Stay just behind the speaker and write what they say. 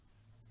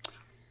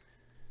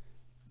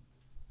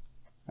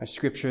Our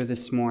scripture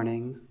this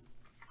morning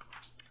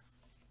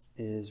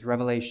is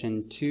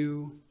Revelation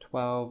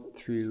 2:12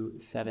 through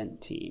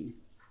 17.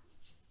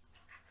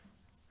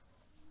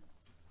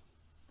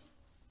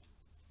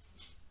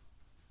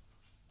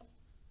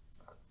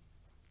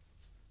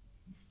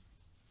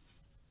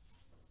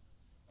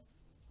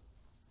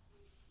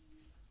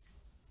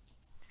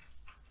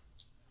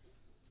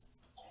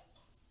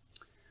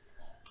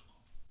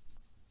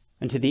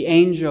 And to the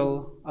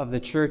angel of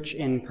the church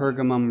in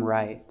Pergamum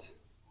write,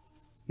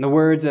 the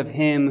words of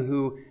him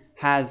who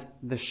has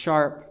the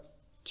sharp,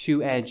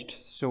 two-edged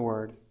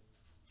sword.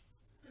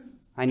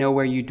 I know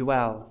where you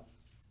dwell,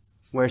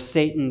 where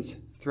Satan's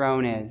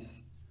throne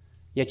is,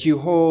 yet you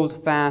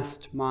hold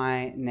fast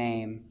my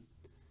name,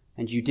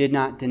 and you did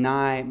not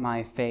deny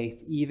my faith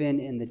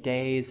even in the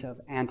days of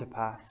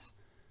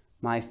Antipas,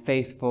 my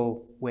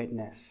faithful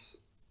witness,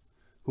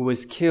 who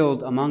was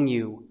killed among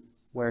you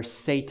where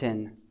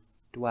Satan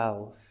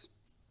dwells.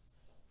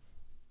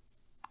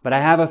 But I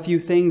have a few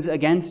things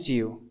against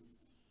you.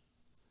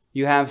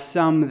 You have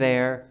some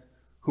there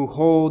who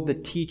hold the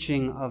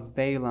teaching of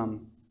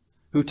Balaam,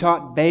 who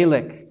taught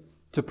Balak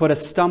to put a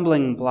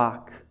stumbling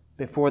block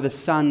before the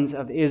sons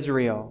of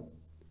Israel,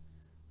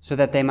 so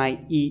that they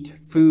might eat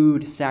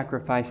food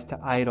sacrificed to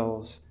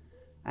idols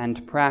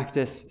and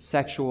practice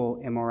sexual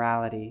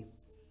immorality.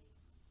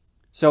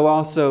 So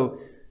also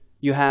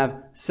you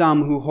have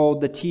some who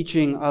hold the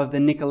teaching of the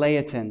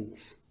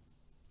Nicolaitans.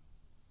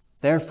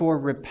 Therefore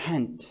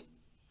repent.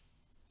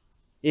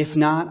 If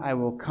not, I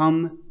will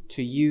come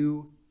to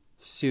you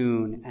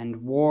soon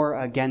and war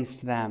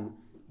against them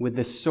with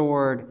the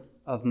sword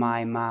of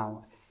my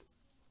mouth.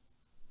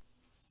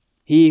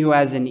 He who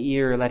has an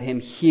ear, let him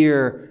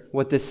hear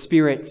what the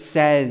Spirit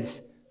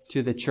says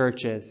to the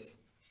churches.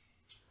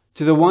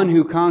 To the one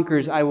who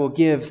conquers, I will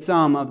give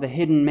some of the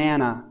hidden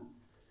manna,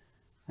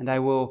 and I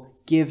will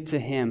give to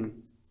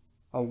him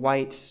a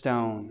white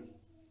stone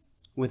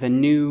with a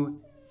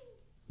new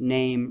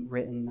name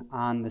written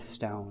on the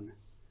stone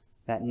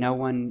that no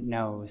one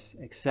knows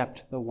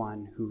except the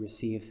one who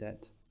receives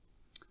it.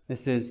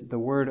 This is the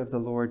word of the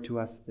Lord to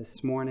us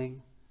this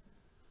morning.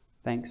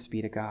 Thanks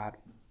be to God.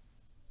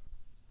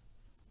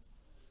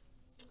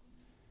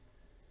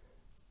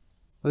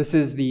 This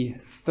is the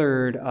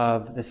third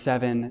of the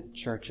 7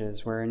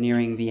 churches. We're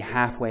nearing the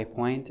halfway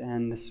point,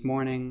 and this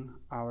morning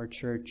our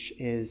church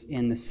is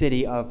in the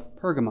city of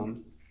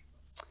Pergamum.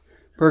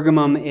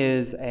 Pergamum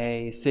is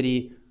a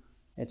city,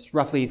 it's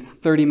roughly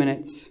 30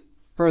 miles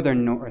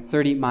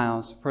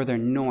further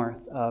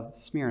north of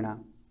Smyrna.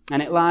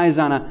 And it lies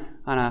on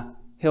a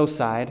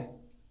hillside,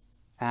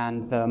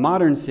 and the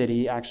modern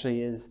city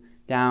actually is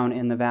down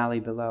in the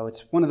valley below.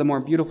 It's one of the more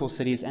beautiful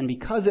cities, and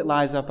because it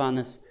lies up on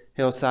this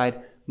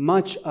hillside,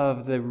 much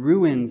of the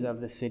ruins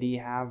of the city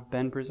have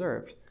been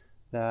preserved.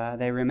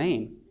 They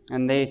remain,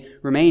 and they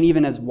remain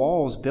even as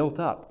walls built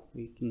up.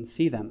 We can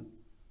see them.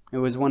 It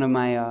was one of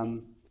my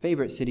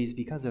favorite cities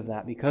because of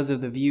that, because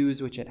of the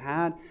views which it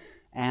had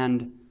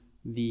and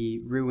the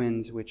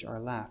ruins which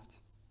are left.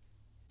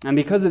 And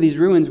because of these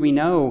ruins, we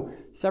know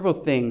several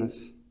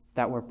things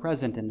that were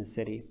present in the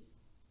city.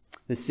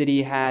 The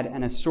city had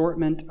an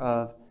assortment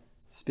of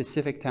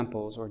specific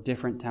temples or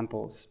different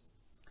temples.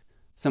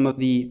 Some of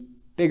the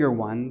bigger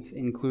ones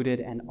included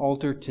an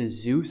altar to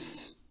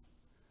Zeus,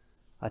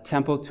 a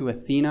temple to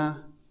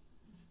Athena,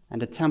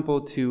 and a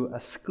temple to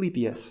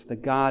Asclepius, the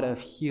god of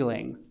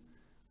healing.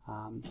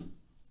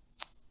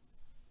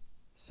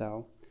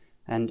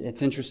 And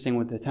it's interesting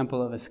with the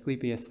temple of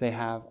Asclepius, they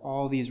have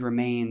all these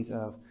remains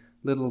of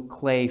little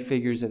clay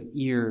figures of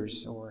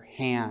ears or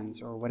hands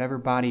or whatever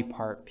body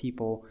part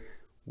people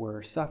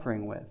were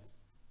suffering with.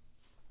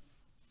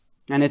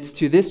 And it's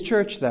to this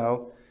church,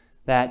 though,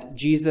 that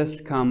Jesus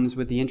comes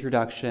with the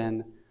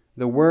introduction,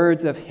 the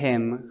words of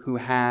him who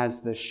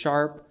has the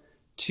sharp,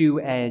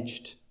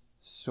 two-edged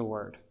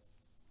sword.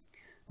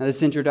 Now,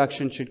 this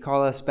introduction should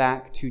call us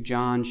back to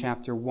John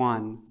chapter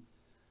 1,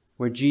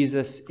 where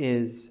Jesus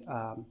is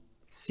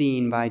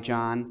seen by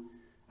John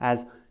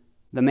as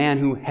the man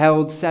who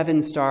held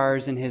 7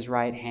 stars in his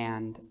right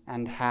hand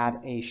and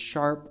had a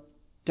sharp,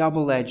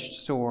 double-edged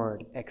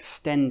sword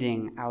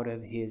extending out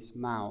of his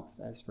mouth,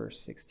 as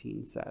verse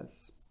 16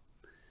 says.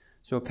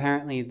 So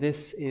apparently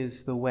this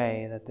is the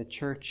way that the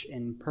church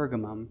in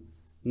Pergamum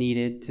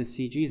needed to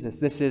see Jesus.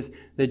 This is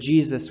the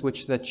Jesus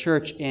which the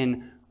church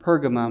in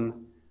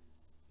Pergamum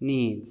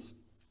needs.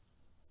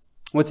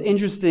 What's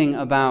interesting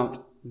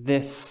about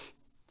this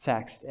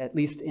text, at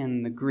least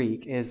in the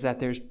Greek, is that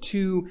there's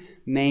 2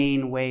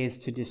 main ways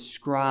to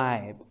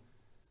describe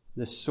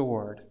the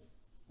sword,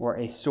 or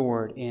a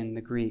sword in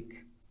the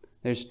Greek.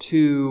 There's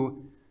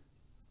 2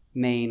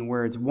 main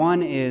words.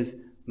 One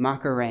is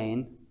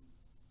makarein,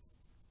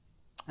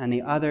 and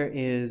the other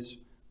is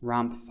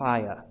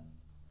rhamphia.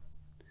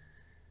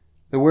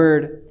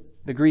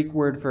 The Greek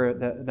word for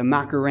the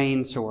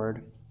makarein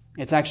sword,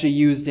 it's actually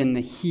used in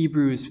the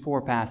Hebrews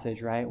 4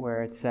 passage, right,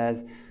 where it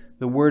says,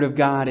 the word of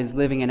God is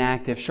living and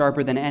active,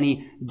 sharper than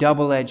any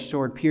double-edged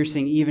sword,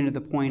 piercing even to the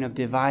point of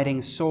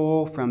dividing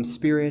soul from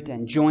spirit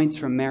and joints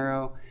from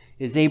marrow.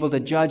 is able to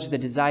judge the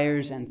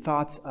desires and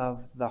thoughts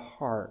of the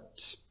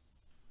heart.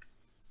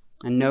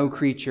 And no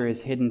creature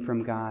is hidden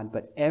from God,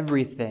 but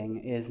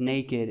everything is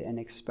naked and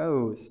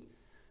exposed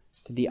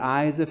to the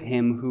eyes of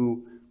him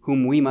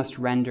whom we must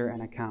render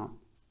an account.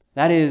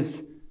 That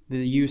is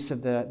the use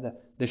of the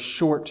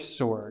short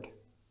sword,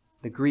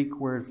 the Greek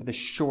word for the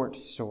short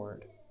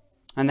sword.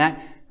 And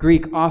that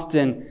Greek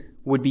often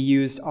would be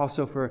used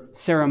also for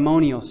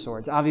ceremonial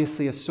swords.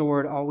 Obviously, a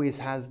sword always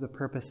has the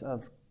purpose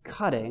of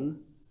cutting,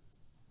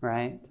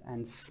 right?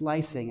 And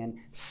slicing and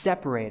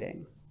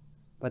separating.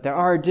 But there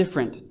are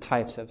different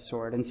types of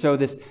sword. And so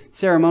this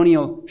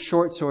ceremonial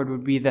short sword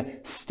would be the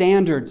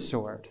standard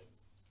sword.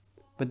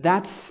 But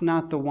that's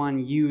not the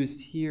one used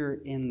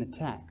here in the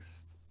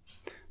text.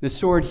 The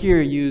sword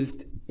here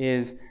used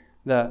is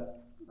the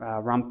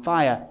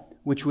rhamphia,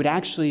 which would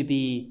actually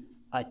be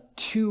a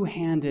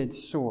two-handed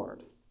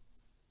sword.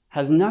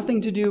 Has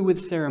nothing to do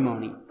with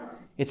ceremony.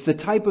 It's the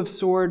type of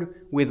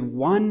sword with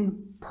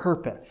one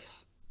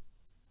purpose.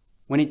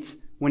 When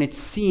it's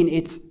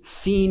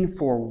seen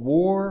for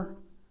war,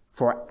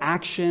 for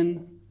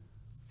action,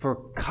 for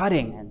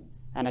cutting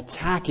and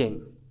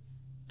attacking.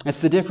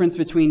 It's the difference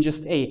between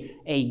just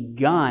a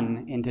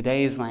gun in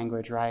today's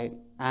language, right?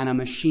 And a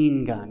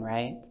machine gun,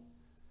 right?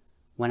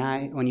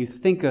 When you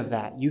think of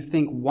that, you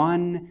think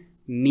one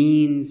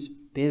means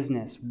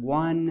business.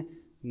 One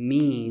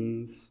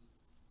means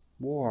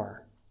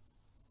war.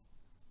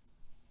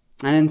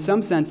 And in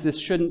some sense, this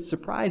shouldn't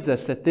surprise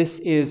us that this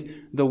is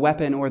the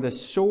weapon or the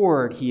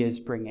sword he is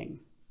bringing.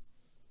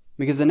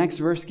 Because the next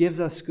verse gives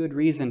us good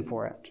reason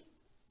for it.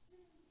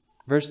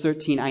 Verse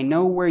 13, I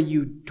know where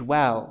you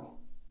dwell,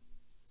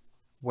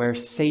 where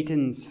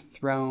Satan's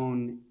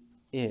throne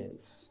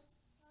is.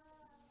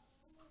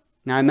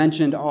 Now, I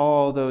mentioned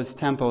all those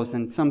temples,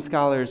 and some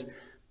scholars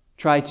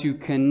try to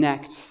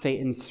connect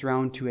Satan's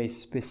throne to a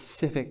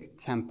specific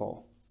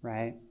temple,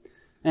 right?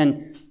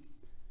 And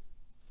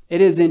it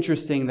is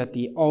interesting that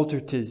the altar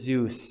to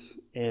Zeus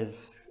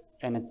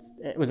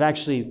it was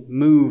actually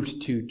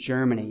moved to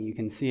Germany. You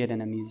can see it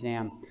in a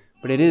museum.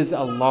 But it is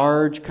a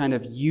large kind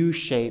of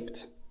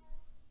U-shaped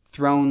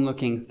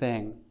throne-looking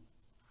thing.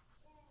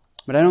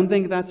 But I don't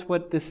think that's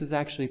what this is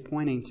actually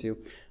pointing to.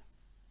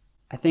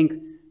 I think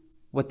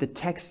what the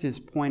text is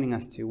pointing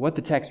us to, what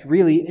the text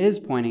really is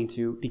pointing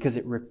to, because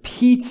it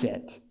repeats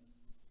it,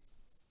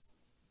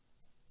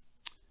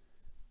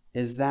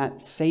 is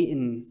that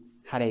Satan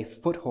had a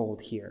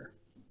foothold here.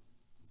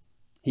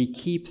 He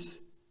keeps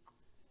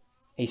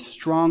a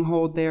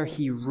stronghold there.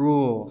 He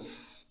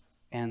rules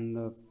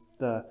in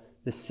the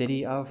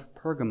city of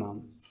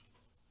Pergamum.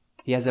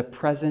 He has a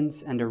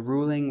presence and a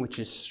ruling which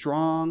is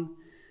strong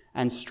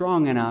and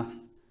strong enough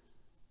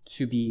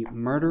to be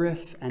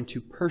murderous and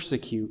to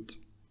persecute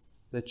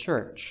the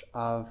church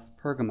of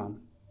Pergamum.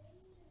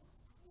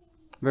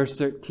 Verse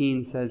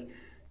 13 says,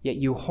 Yet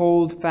you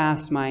hold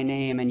fast my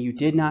name, and you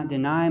did not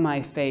deny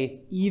my faith,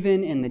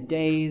 even in the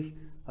days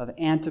of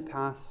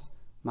Antipas,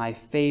 my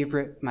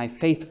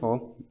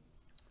faithful,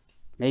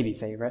 maybe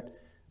favorite,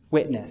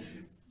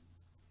 witness,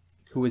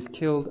 who was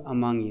killed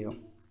among you.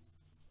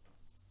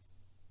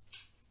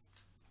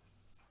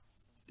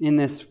 In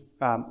this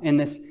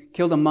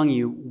killed among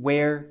you,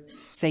 where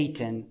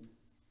Satan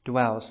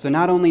dwells. So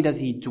not only does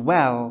he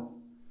dwell,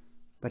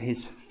 but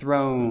his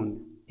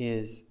throne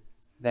is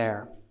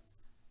there.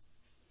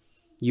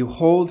 You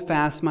hold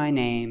fast my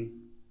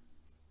name,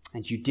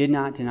 and you did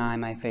not deny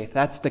my faith.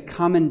 That's the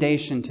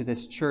commendation to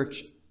this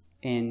church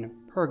in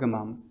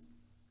Pergamum.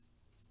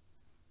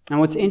 And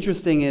what's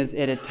interesting is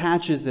it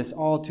attaches this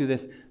all to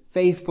this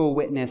faithful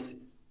witness,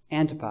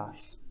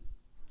 Antipas.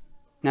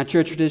 Now,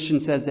 church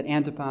tradition says that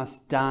Antipas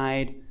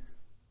died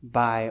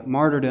by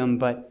martyrdom,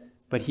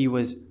 but he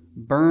was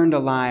burned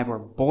alive or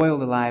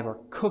boiled alive or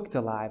cooked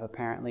alive,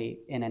 apparently,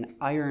 in an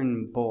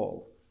iron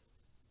bowl.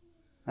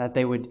 That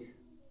they would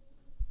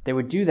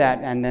do that,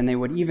 and then they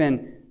would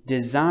even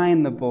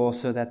design the bowl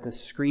so that the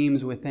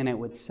screams within it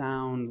would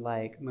sound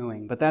like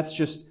mooing. But that's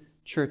just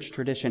church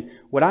tradition.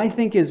 What I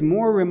think is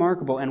more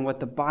remarkable, and what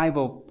the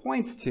Bible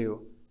points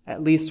to,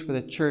 at least for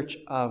the church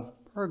of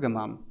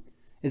Pergamum,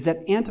 is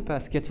that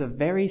Antipas gets a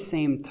very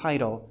same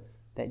title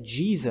that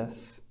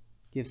Jesus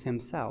gives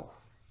himself.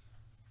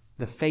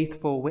 The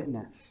faithful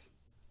witness.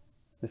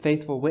 The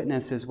faithful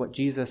witness is what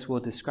Jesus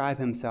will describe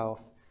himself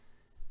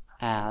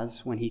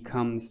as when he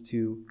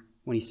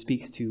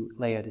speaks to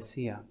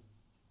Laodicea.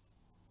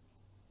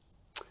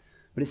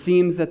 But it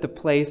seems that the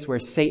place where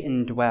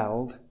Satan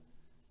dwelled,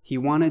 he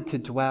wanted to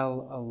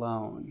dwell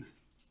alone.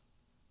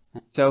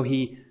 So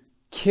he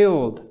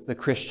killed the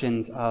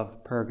Christians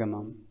of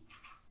Pergamum.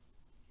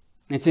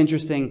 It's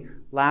interesting,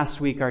 last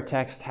week our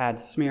text had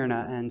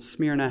Smyrna, and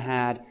Smyrna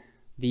had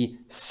the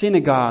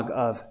synagogue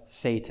of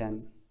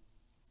Satan.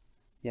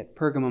 Yet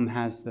Pergamum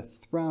has the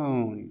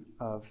throne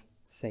of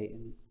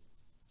Satan.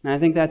 And I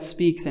think that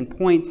speaks and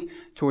points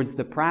towards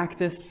the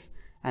practice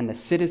and the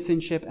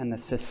citizenship and the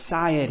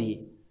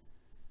society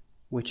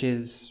which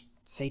is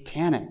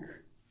satanic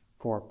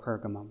for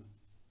Pergamum.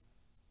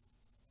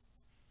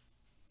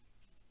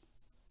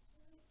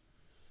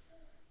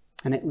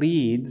 And it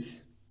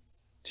leads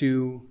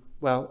to,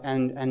 well,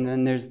 and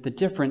then there's the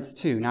difference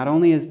too. Not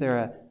only is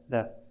there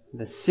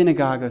the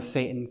synagogue of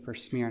Satan for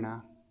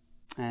Smyrna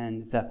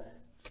and the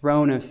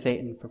throne of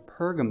Satan for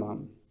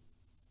Pergamum,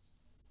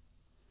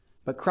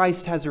 but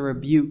Christ has a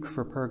rebuke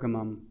for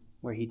Pergamum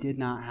where he did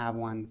not have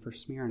one for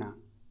Smyrna.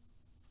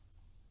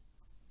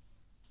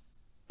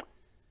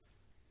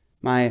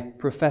 My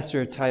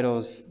professor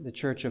titles the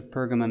Church of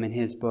Pergamum in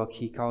his book,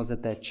 he calls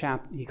it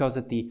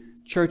the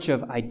Church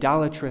of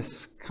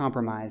Idolatrous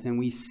Compromise, and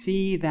we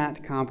see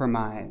that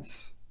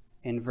compromise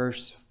in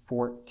verse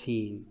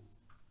 14.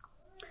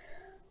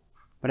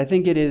 But I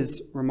think it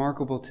is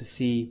remarkable to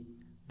see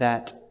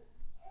that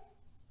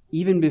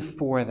even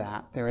before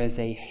that, there is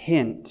a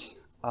hint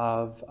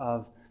of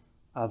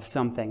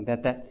something,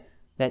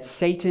 that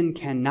Satan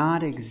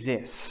cannot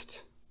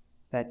exist,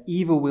 that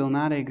evil will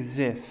not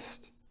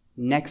exist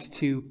next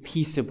to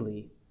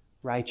peaceably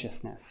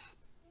righteousness,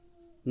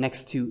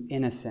 next to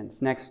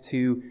innocence, next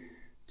to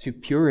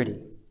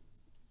purity.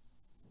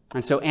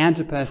 And so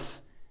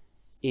Antipas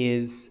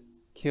is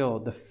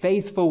killed. The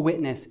faithful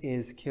witness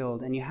is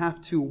killed. And you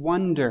have to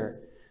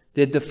wonder,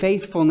 did the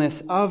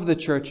faithfulness of the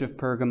church of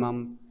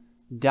Pergamum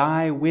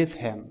die with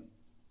him?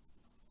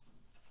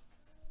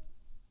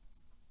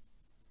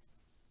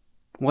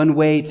 One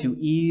way to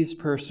ease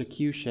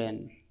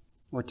persecution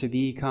or to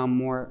be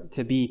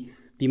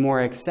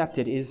more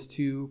accepted is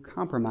to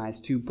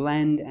compromise, to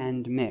blend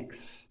and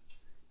mix.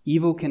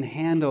 Evil can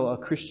handle a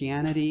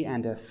Christianity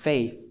and a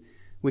faith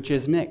which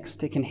is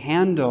mixed. It can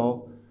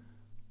handle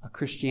a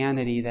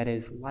Christianity that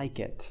is like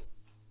it.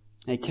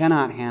 It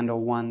cannot handle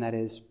one that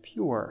is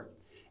pure.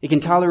 It can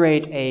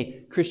tolerate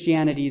a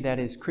Christianity that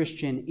is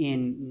Christian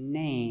in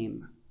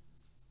name,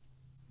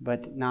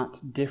 but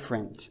not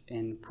different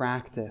in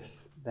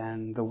practice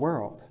than the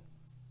world,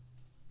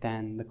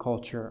 than the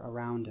culture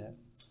around it.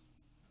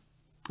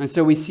 And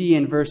so we see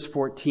in verse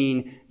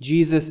 14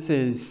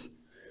 Jesus'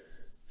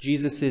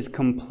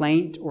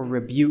 complaint or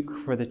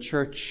rebuke for the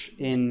church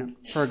in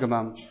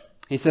Pergamum.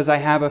 He says, I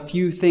have a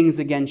few things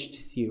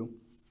against you.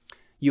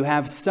 You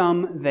have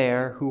some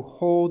there who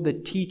hold the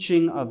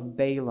teaching of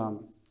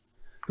Balaam,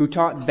 who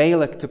taught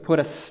Balak to put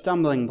a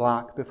stumbling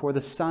block before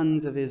the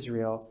sons of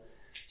Israel,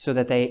 so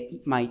that they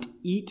might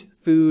eat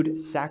food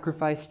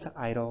sacrificed to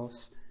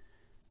idols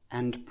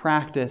and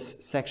practice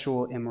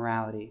sexual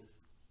immorality.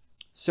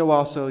 So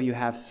also you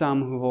have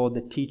some who hold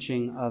the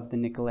teaching of the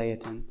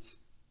Nicolaitans.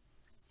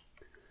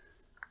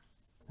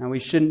 Now we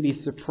shouldn't be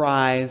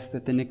surprised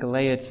that the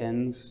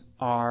Nicolaitans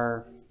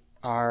are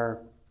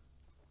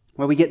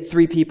well, we get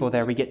three people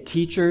there. We get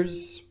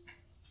teachers,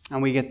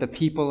 and we get the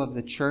people of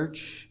the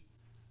church,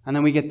 and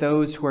then we get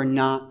those who are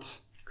not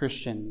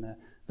Christian,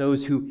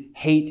 those who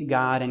hate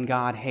God and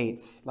God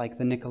hates, like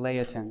the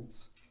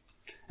Nicolaitans.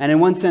 And in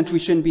one sense, we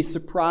shouldn't be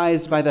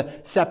surprised by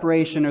the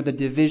separation or the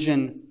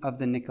division of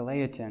the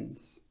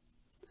Nicolaitans.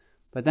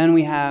 But then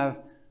we have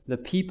the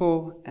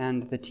people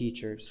and the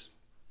teachers.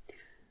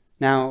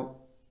 Now,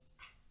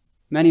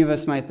 many of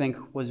us might think,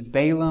 was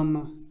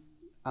Balaam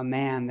a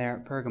man there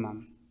at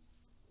Pergamum?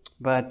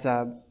 But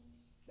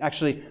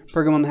actually,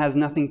 Pergamum has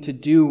nothing to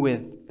do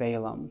with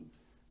Balaam.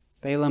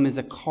 Balaam is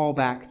a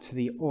callback to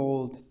the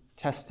Old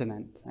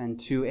Testament and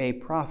to a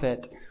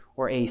prophet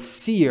or a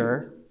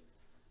seer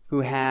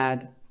who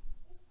had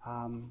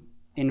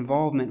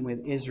involvement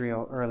with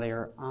Israel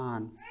earlier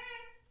on.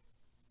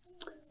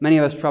 Many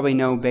of us probably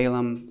know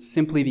Balaam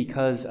simply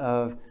because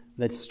of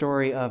the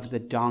story of the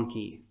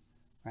donkey,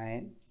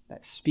 right?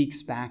 That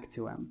speaks back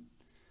to him.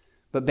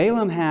 But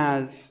Balaam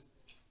has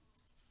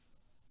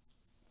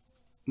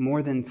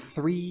more than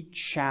 3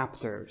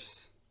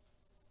 chapters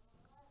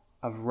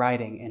of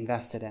writing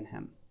invested in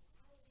him.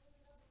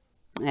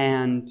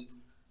 And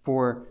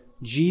for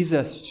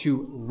Jesus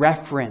to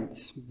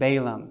reference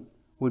Balaam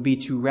would be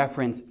to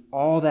reference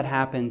all that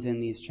happens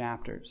in these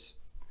chapters.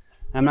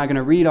 I'm not going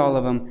to read all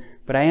of them,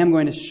 but I am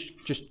going to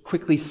just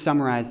quickly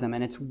summarize them.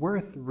 And it's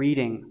worth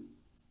reading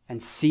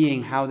and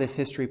seeing how this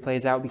history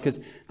plays out, because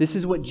this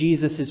is what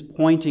Jesus is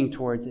pointing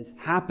towards, is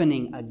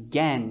happening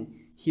again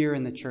here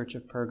in the church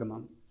of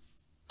Pergamum.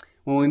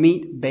 When we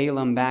meet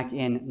Balaam back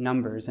in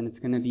Numbers, and it's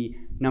going to be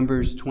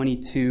Numbers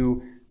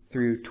 22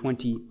 through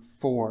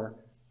 24,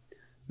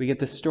 we get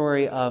the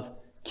story of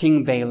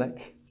King Balak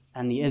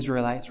and the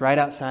Israelites right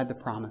outside the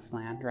Promised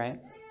Land, right?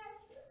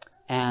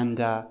 And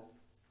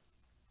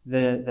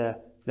the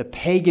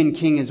pagan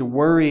king is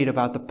worried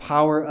about the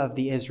power of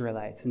the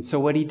Israelites. And so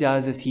what he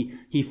does is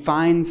he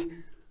finds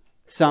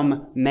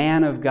some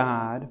man of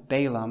God,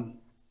 Balaam,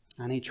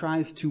 and he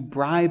tries to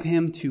bribe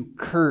him to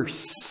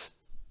curse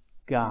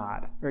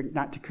God. Or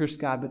not to curse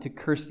God, but to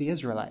curse the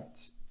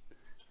Israelites,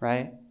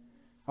 right?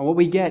 And what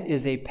we get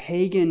is a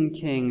pagan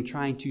king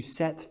trying to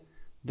set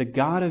the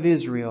God of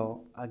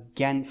Israel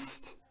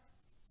against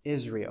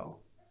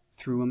Israel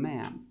through a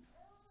man.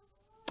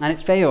 And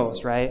it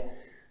fails, right?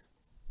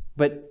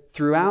 But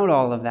throughout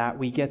all of that,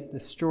 we get the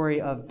story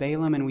of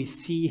Balaam and we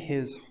see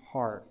his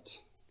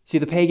heart. See,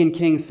 the pagan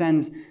king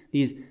sends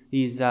these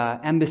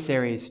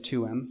emissaries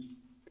to him,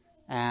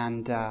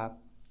 and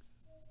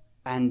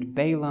And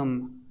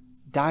Balaam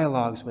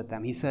dialogues with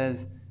them. He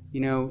says,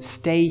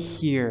 stay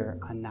here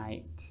a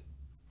night.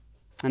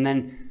 And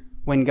then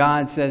when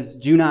God says,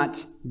 do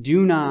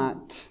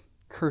not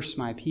curse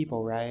my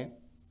people, right?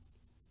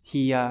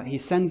 He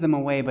sends them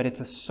away, but it's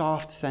a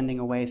soft sending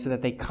away so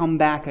that they come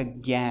back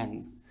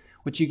again.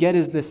 What you get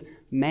is this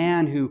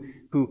man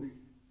who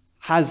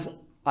has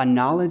a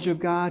knowledge of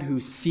God, who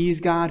sees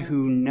God,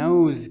 who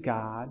knows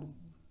God,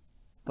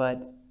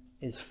 but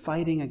is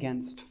fighting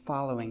against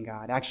following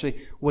God.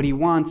 Actually, what he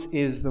wants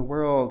is the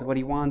world. What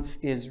he wants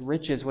is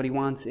riches. What he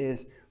wants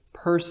is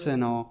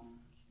personal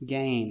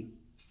gain.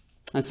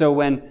 And so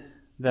when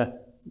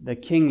the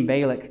king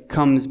Balak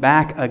comes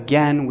back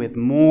again with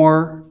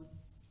more,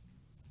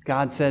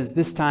 God says,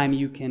 this time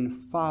you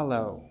can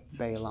follow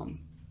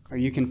Balaam, or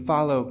you can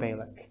follow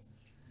Balak.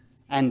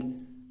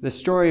 And the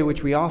story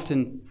which we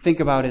often think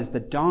about is the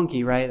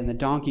donkey, right? And the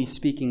donkey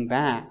speaking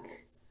back.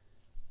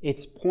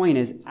 Its point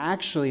is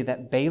actually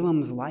that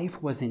Balaam's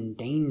life was in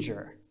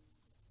danger.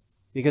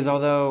 Because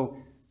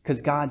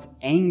God's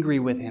angry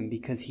with him,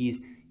 because he's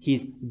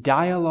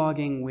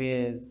dialoguing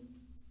with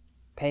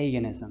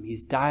paganism.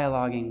 He's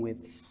dialoguing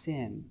with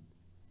sin.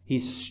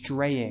 He's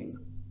straying.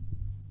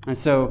 And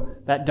so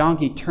that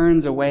donkey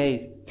turns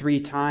away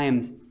 3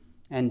 times,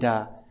 and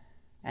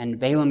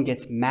Balaam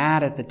gets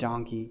mad at the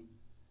donkey,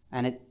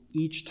 and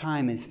each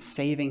time is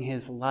saving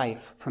his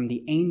life from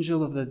the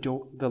angel of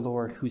the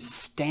Lord who's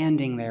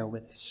standing there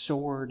with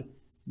sword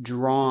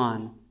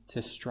drawn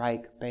to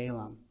strike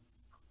Balaam.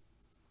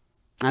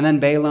 And then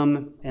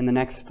Balaam, in the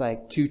next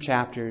 2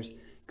 chapters,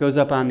 goes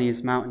up on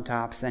these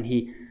mountaintops, and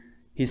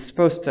he's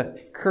supposed to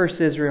curse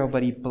Israel,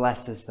 but he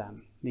blesses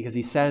them because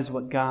he says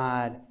what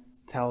God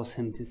tells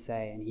him to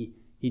say, and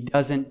he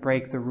doesn't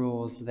break the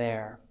rules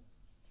there.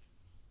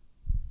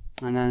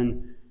 And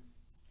then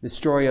the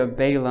story of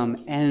Balaam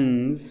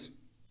ends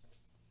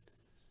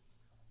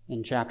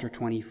in chapter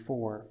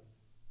 24.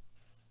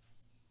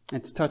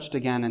 It's touched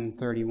again in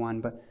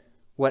 31, but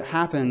what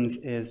happens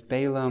is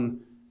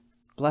Balaam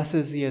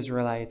blesses the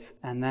Israelites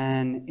and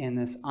then in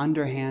this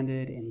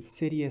underhanded,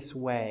 insidious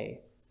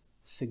way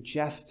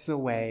suggests a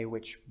way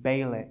which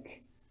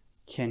Balak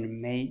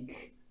can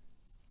make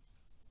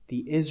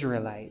the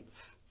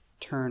Israelites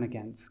turn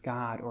against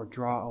God or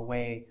draw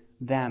away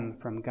them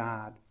from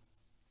God.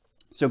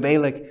 So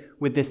Balak,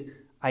 with this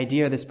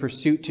idea, this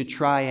pursuit to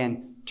try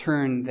and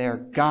turn their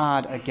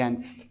God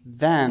against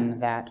them,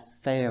 that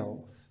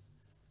fails.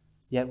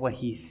 Yet what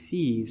he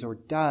sees or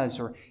does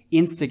or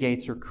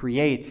instigates or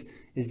creates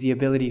is the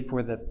ability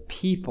for the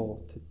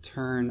people to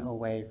turn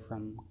away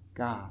from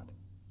God.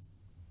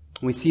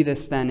 We see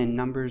this then in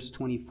Numbers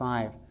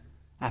 25.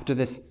 After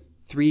this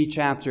 3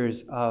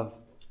 chapters of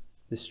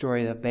the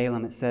story of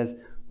Balaam, it says,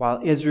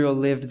 while Israel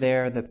lived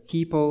there, the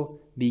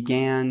people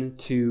began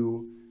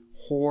to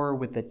whore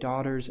with the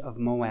daughters of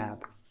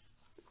Moab.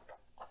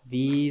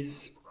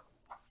 These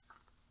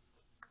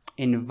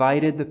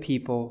invited the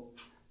people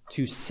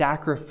to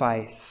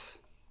sacrifice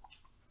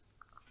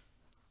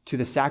to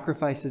the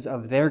sacrifices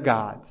of their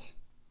gods,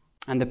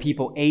 and the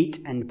people ate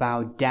and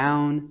bowed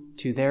down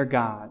to their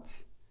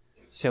gods.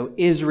 So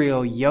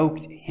Israel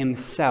yoked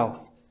himself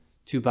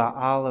to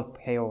Baal of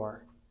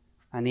Peor,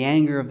 and the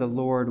anger of the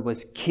Lord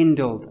was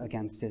kindled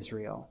against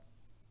Israel.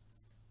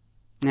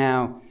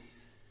 Now,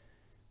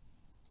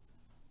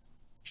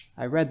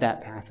 I read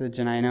that passage,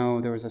 and I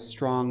know there was a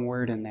strong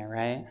word in there,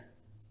 right?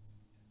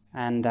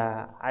 And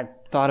I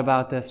thought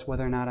about this,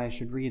 whether or not I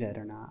should read it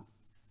or not.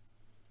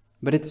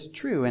 But it's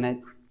true, and it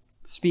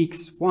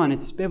speaks, one,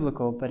 it's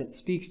biblical, but it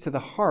speaks to the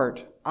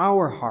heart,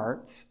 our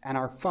hearts, and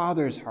our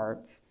Father's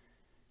hearts,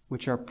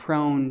 which are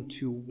prone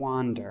to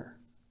wander,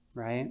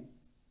 right?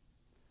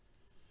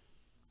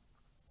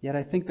 Yet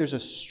I think there's a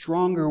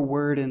stronger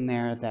word in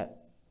there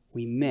that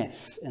we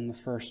miss in the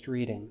first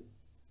reading.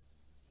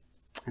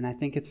 And I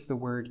think it's the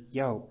word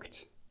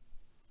yoked.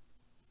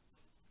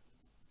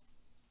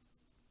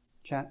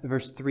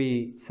 Verse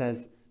 3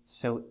 says,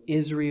 so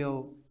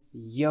Israel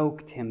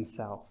yoked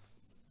himself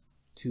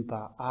to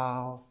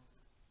Baal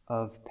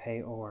of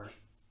Peor.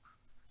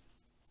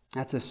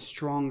 That's a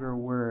stronger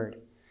word.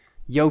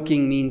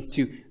 Yoking means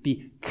to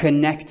be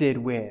connected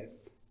with,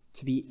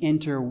 to be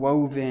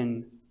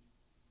interwoven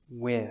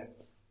with.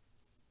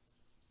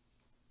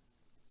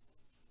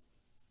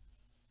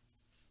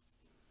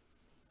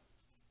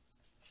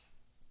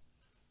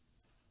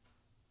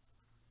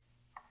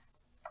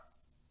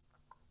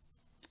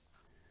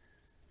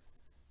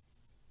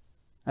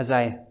 As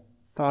I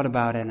thought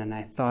about it, and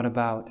I thought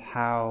about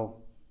how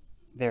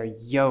they're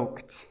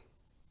yoked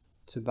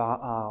to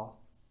Baal,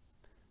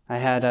 I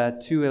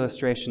had 2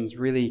 illustrations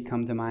really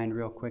come to mind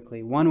real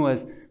quickly. One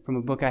was from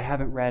a book I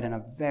haven't read in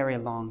a very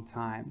long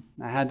time.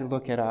 I had to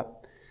look it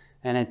up,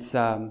 and it's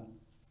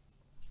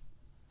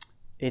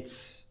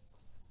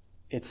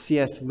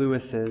C.S.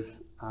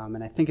 Lewis's,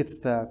 and I think it's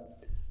the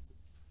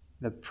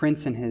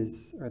Prince and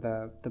his, or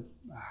the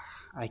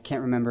I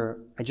can't remember.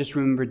 I just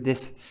remembered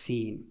this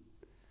scene.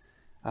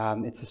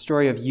 It's the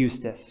story of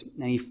Eustace,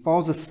 and he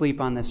falls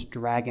asleep on this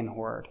dragon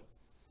hoard,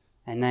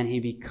 and then he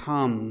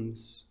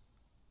becomes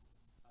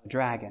A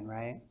dragon,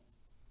 right?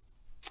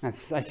 I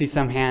see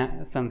some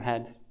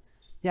heads.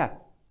 Yeah.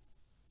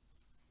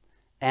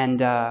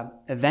 And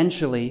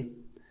eventually,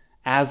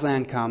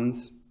 Aslan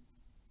comes,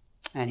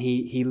 and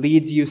he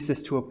leads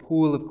Eustace to a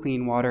pool of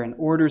clean water and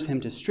orders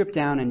him to strip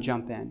down and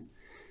jump in.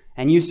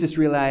 And Eustace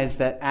realized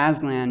that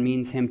Aslan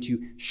means him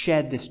to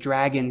shed this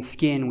dragon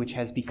skin which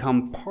has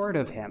become part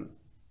of him.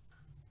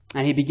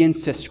 And he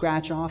begins to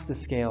scratch off the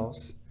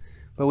scales.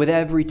 But with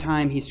every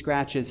time he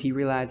scratches, he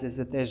realizes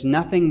that there's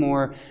nothing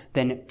more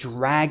than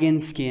dragon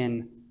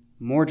skin,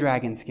 more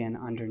dragon skin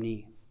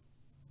underneath.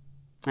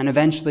 And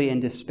eventually,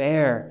 in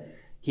despair,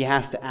 he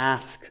has to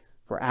ask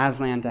for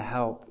Aslan to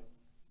help.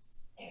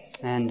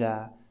 And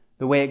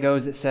the way it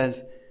goes, it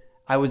says,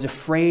 "I was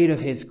afraid of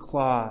his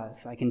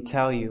claws, I can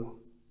tell you,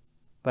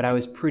 but I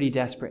was pretty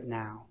desperate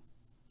now.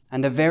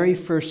 And the very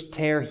first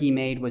tear he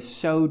made was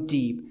so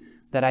deep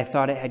that I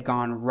thought it had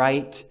gone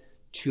right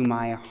to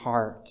my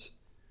heart.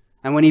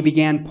 And when he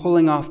began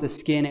pulling off the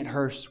skin, it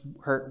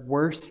hurt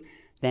worse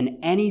than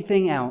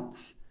anything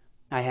else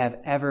I have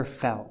ever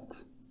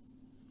felt.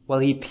 Well,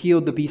 he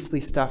peeled the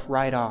beastly stuff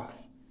right off,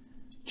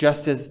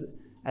 just as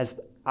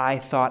I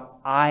thought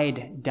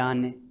I'd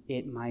done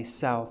it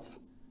myself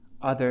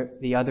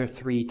the other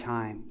 3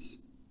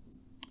 times.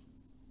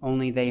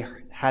 Only they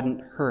hadn't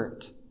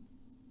hurt.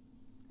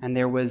 And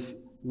there was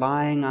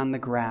lying on the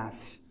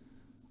grass,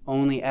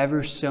 only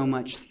ever so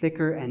much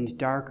thicker and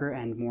darker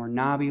and more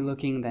knobby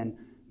looking than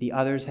the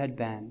others had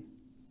been.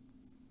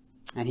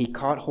 And he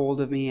caught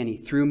hold of me and he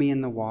threw me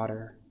in the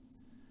water.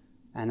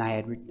 And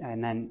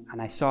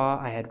I saw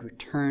I had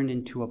returned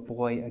into a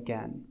boy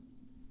again."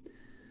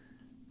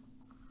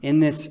 In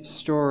this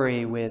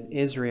story with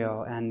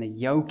Israel and the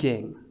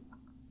yoking,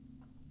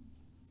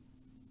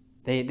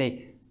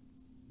 they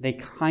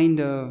kind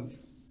of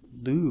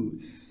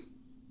lose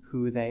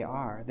who they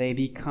are. They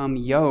become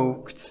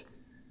yoked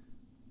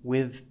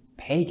with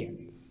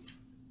pagans.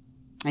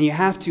 And you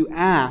have to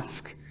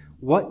ask,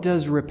 what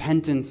does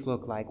repentance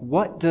look like?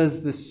 What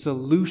does the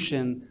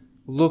solution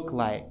look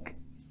like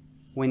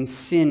when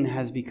sin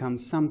has become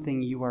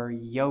something you are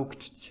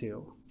yoked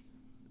to?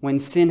 When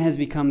sin has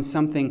become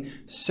something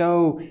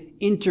so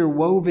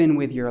interwoven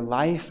with your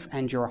life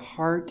and your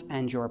heart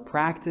and your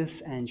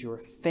practice and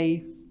your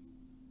faith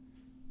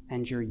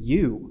and your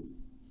you,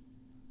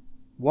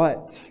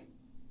 what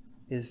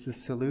is the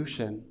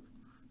solution?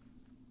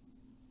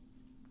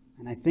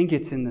 And I think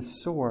it's in the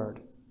sword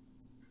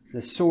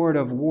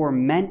of war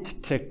meant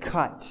to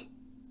cut,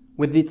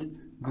 with its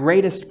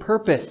greatest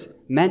purpose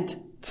meant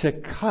to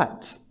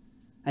cut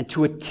and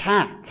to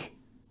attack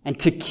and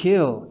to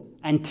kill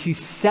and to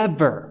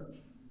sever,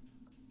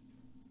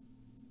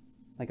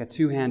 like a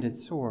two-handed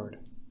sword.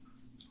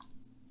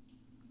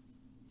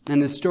 In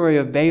the story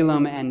of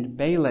Balaam and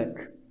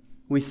Balak,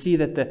 we see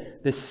that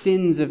the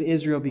sins of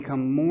Israel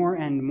become more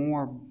and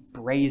more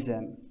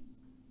brazen.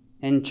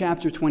 In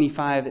chapter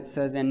 25, it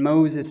says, "And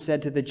Moses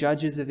said to the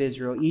judges of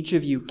Israel, 'Each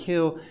of you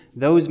kill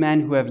those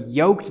men who have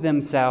yoked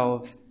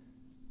themselves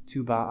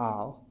to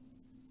Baal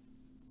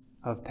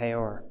of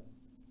Peor.'"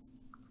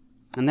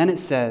 And then it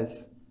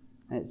says,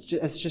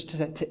 it's just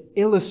to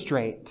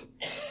illustrate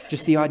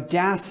just the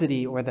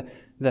audacity or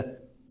the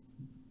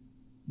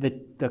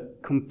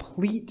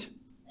complete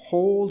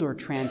hold or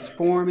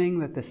transforming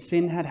that the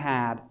sin had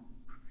had.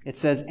 It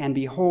says, "And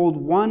behold,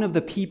 one of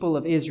the people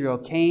of Israel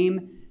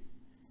came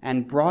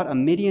and brought a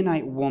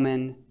Midianite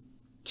woman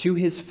to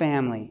his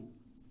family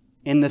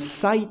in the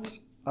sight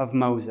of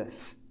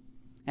Moses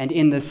and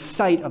in the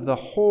sight of the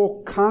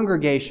whole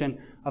congregation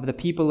of the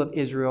people of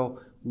Israel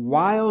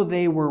while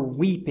they were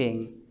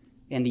weeping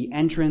in the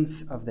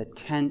entrance of the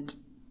tent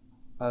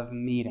of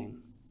meeting."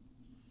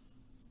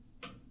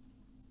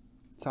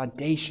 It's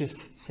audacious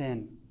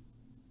sin.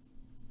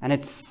 And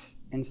it's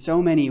in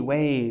so many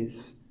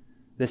ways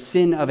the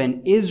sin of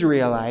an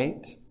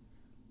Israelite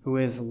who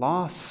has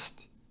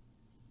lost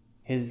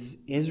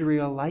his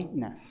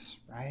Israeliteness,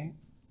 right?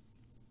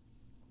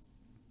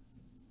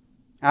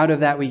 Out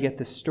of that we get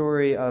the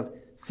story of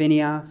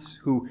Phinehas,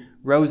 who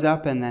rose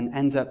up and then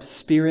ends up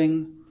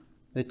spearing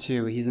the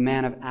two. He's a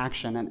man of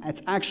action. And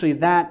it's actually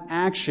that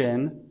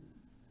action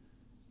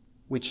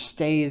which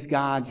stays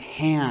God's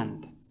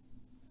hand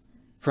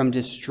from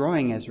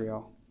destroying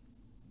Israel.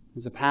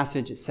 There's a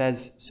passage that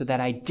says, "So that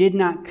I did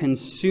not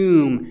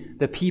consume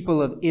the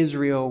people of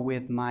Israel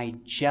with my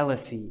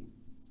jealousy.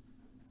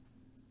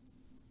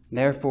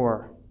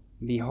 Therefore,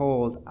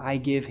 behold, I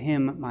give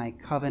him my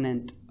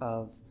covenant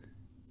of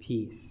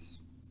peace."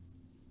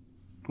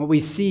 What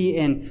we see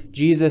in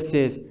Jesus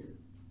is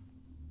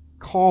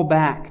call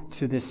back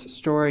to this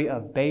story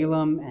of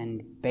Balaam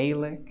and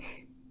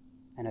Balak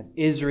and of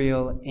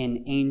Israel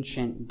in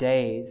ancient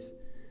days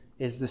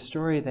is the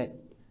story that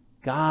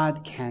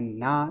God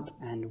cannot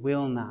and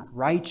will not,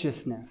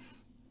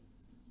 righteousness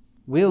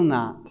will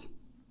not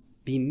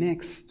be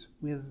mixed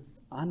with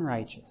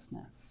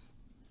unrighteousness.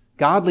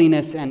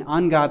 Godliness and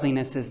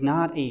ungodliness is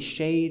not a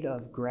shade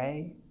of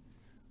gray,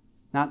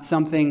 not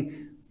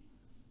something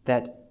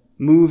that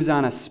moves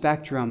on a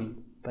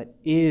spectrum but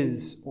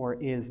is or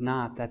is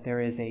not, that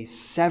there is a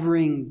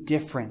severing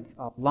difference,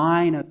 a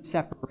line of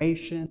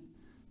separation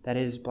that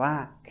is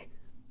black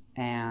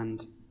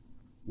and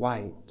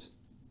white.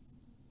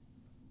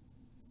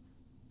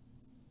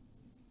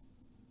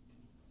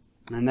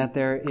 And that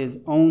there is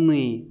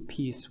only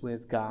peace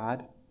with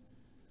God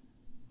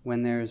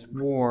when there's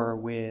war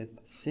with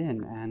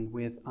sin and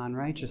with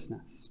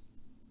unrighteousness.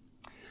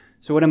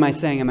 So what am I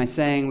saying? Am I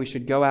saying we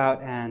should go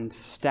out and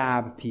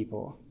stab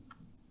people,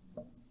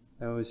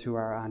 those who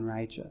are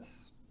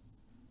unrighteous?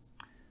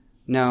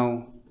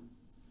 No,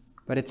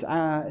 but it's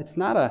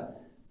not a...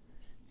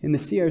 In the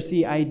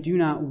CRC, I do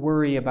not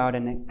worry about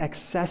an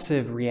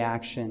excessive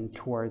reaction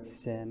towards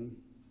sin.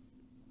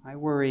 I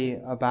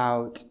worry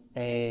about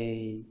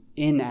a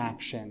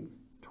inaction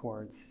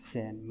towards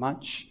sin,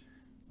 much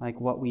like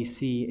what we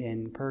see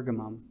in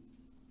Pergamum.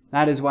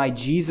 That is why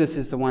Jesus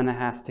is the one that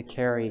has to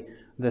carry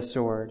the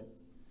sword.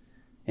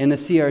 In the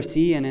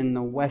CRC and in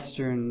the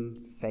Western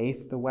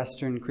faith, the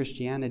Western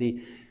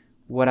Christianity,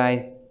 what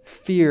I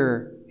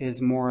fear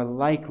is more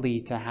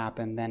likely to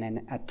happen than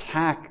an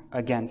attack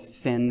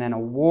against sin, than a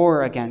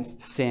war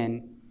against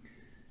sin,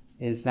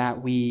 is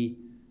that we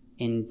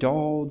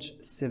indulge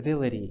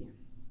civility,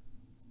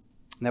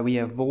 that we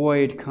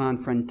avoid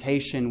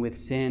confrontation with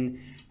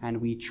sin, and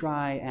we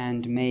try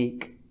and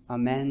make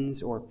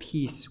amends or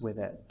peace with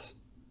it.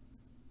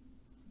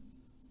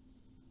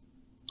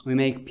 We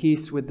make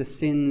peace with the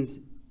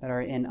sins that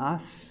are in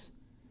us.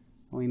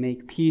 We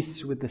make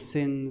peace with the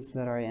sins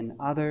that are in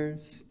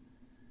others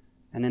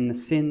and in the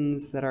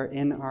sins that are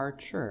in our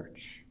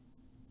church.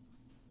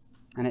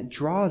 And it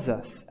draws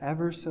us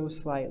ever so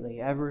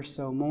slightly, ever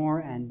so more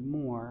and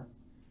more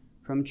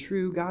from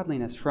true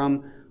godliness,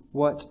 from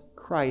what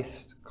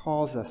Christ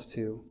calls us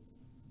to.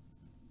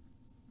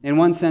 In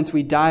one sense,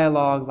 we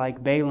dialogue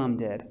like Balaam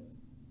did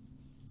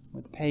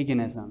with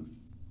paganism.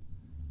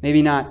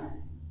 Maybe not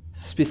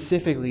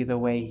specifically the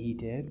way he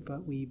did,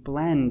 but we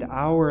blend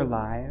our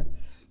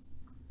lives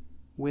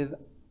with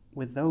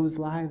those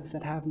lives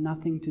that have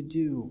nothing to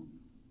do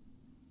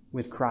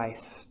with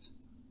Christ.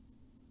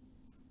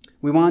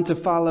 We want to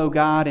follow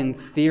God in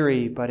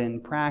theory, but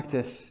in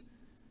practice,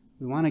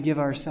 we want to give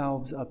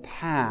ourselves a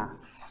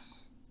pass.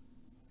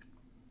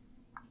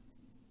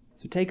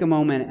 So take a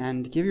moment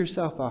and give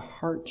yourself a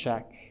heart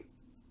check.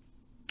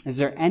 Is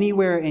there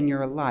anywhere in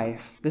your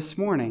life this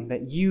morning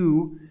that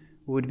you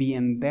would be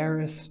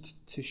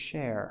embarrassed to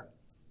share?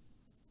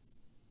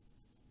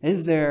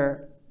 Is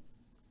there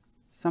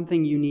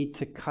something you need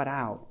to cut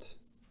out?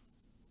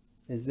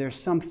 Is there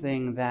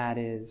something that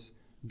is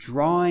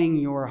drawing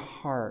your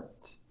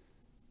heart,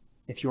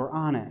 if you're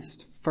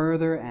honest,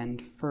 further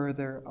and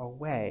further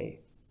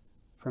away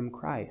from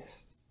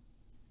Christ?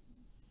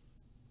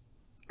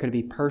 Could it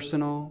be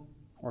personal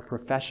or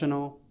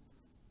professional,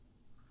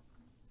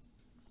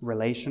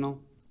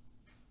 relational?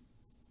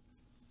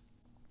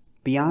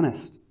 Be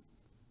honest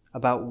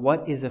about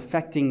what is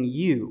affecting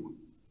you.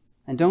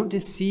 And don't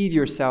deceive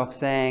yourself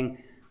saying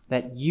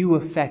that you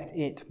affect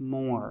it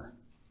more.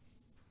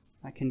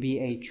 That can be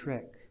a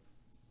trick.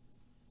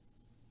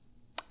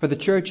 For the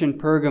church in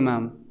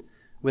Pergamum,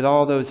 with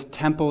all those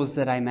temples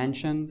that I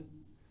mentioned,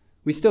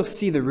 we still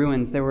see the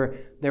ruins. There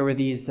were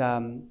these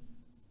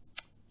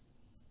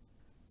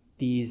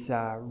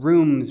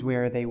rooms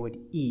where they would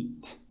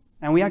eat.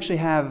 And we actually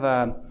have,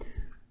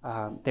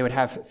 they would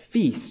have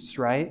feasts,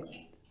 right?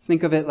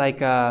 Think of it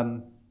like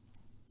a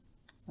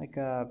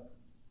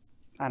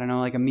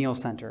meal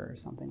center or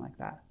something like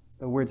that.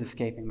 The word's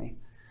escaping me.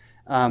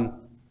 And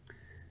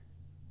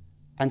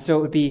so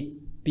it would be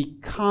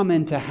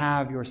common to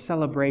have your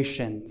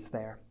celebrations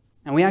there.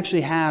 And we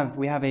actually have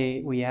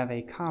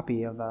a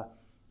copy of a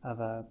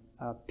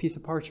piece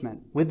of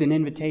parchment with an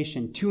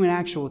invitation to an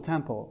actual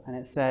temple, and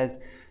it says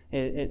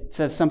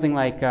something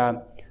like,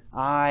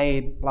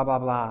 I blah blah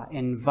blah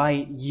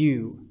invite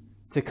you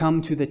to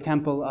come to the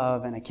temple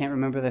of, and I can't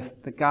remember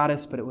the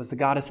goddess, but it was the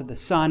goddess of the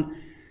sun,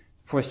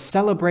 for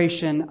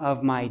celebration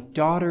of my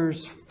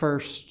daughter's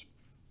first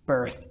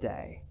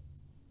birthday.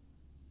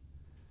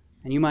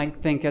 And you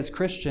might think as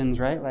Christians,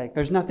 right, like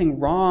there's nothing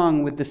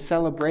wrong with the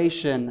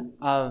celebration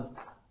of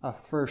a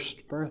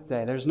first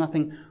birthday. There's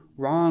nothing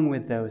wrong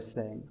with those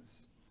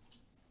things.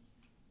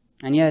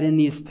 And yet in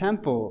these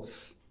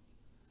temples,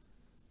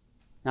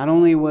 not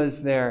only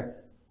was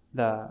there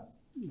the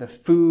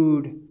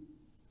food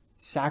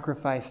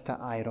sacrificed to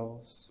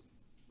idols,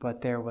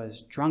 but there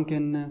was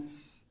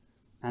drunkenness,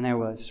 and there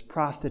was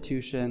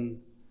prostitution.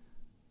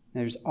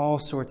 There's all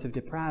sorts of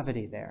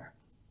depravity there.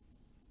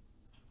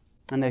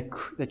 And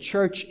the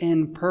church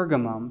in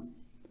Pergamum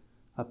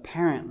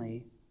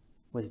apparently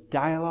was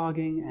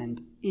dialoguing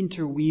and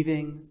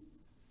interweaving,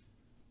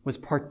 was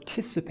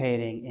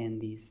participating in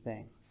these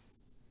things,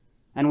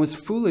 and was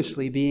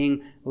foolishly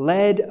being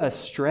led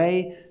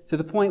astray to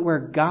the point where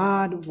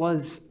God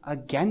was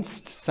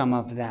against some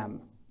of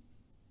them.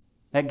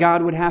 That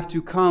God would have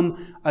to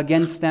come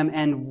against them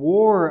and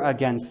war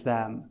against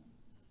them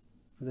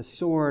for the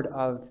sword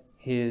of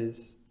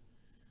his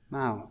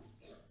mouth.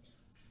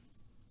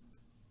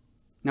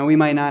 Now, we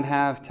might not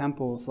have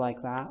temples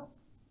like that.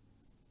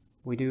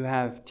 We do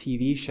have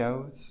TV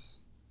shows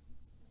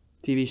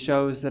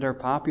that are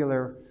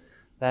popular,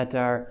 that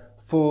are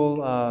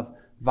full of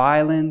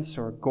violence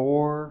or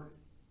gore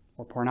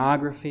or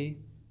pornography.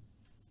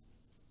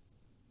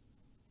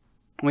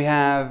 We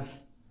have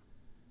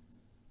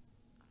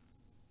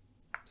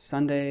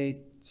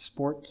Sunday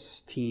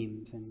sports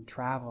teams and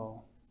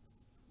travel.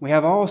 We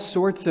have all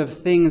sorts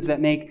of things that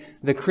make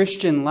the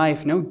Christian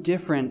life no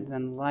different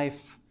than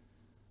life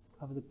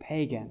of the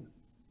pagan.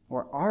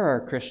 Or are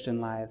our Christian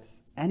lives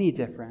any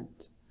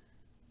different?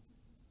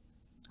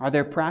 Are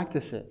there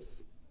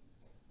practices?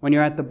 When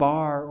you're at the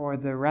bar or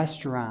the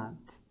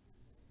restaurant,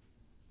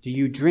 do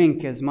you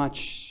drink as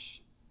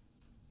much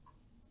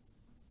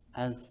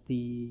as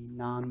the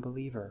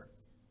non-believer?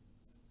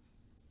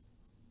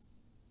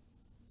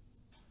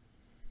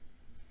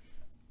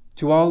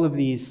 To all of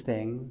these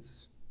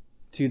things,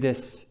 to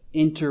this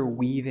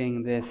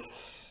interweaving,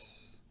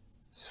 this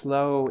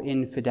slow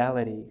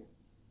infidelity,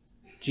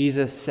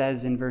 Jesus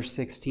says in verse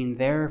 16,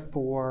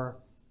 therefore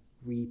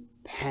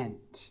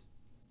repent,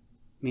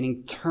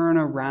 meaning turn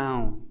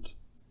around,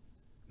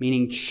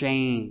 meaning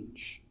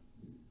change.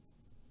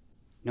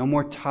 No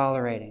more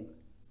tolerating.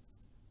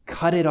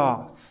 Cut it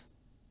off.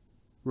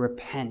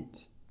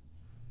 Repent.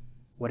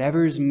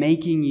 Whatever's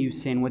making you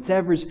sin,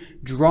 whatever's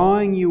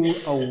drawing you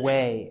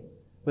away,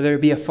 whether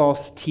it be a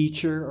false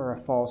teacher or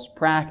a false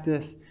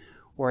practice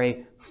or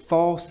a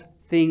false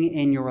thing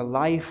in your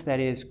life that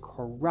is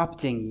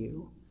corrupting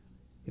you,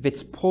 if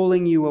it's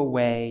pulling you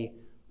away,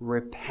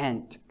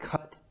 repent.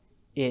 Cut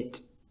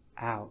it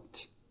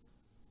out.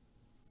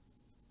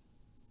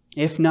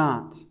 If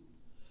not,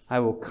 I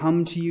will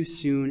come to you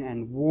soon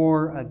and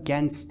war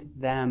against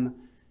them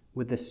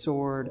with the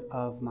sword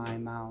of my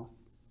mouth.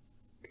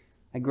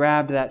 I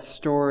grabbed that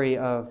story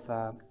of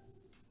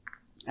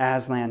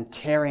Aslan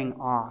tearing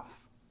off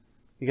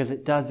because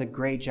it does a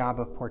great job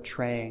of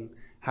portraying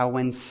how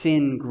when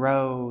sin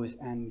grows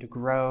and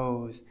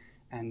grows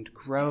and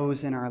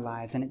grows in our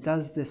lives, and it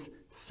does this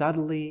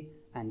subtly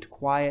and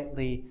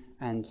quietly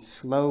and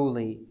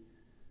slowly,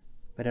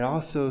 but it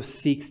also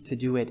seeks to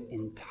do it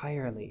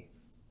entirely.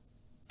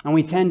 And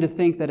we tend to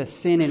think that a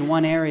sin in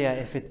one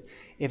area,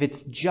 if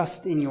it's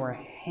just in your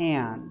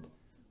hand,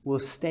 will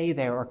stay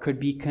there or could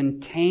be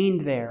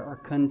contained there or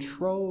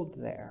controlled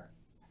there.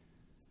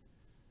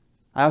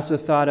 I also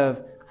thought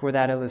of, for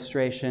that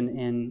illustration,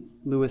 in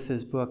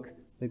Lewis's book,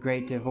 The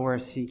Great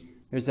Divorce,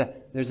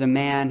 there's a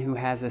man who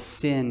has a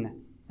sin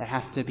that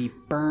has to be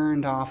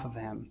burned off of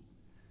him.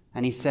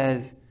 And he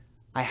says,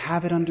 I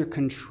have it under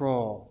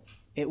control.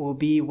 It will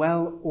be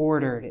well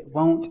ordered. It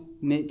won't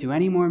do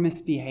any more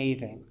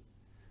misbehaving.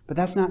 But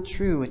that's not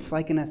true. It's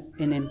like an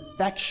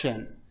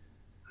infection.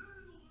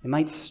 It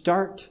might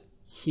start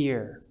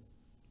here,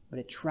 but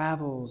it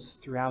travels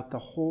throughout the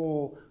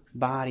whole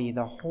body,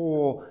 the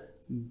whole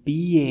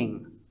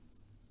being.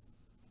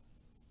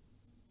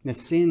 The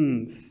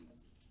sins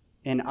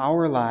in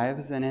our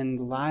lives and in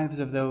the lives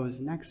of those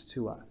next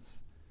to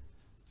us,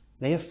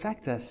 they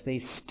affect us. They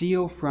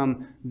steal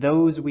from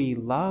those we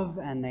love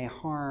and they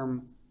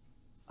harm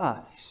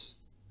us.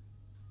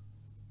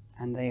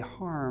 And they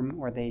harm,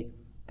 or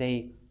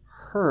they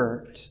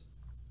hurt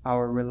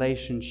our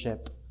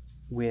relationship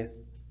with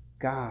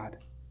God.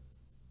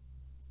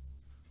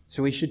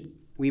 So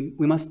we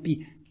must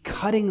be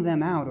cutting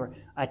them out or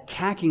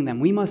attacking them.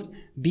 We must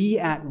be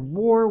at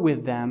war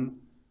with them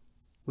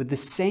with the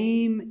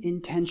same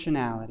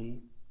intentionality,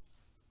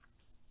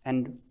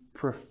 and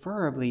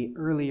preferably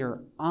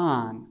earlier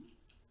on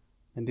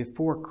than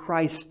before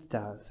Christ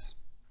does.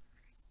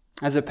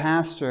 As a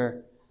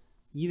pastor,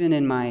 even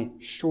in my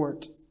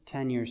short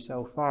tenure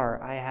so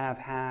far, I have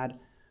had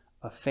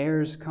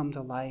affairs come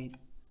to light.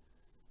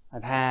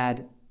 I've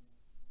had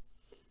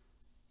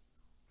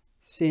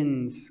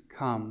sins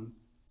come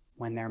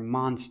when they're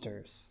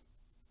monsters,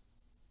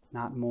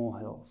 not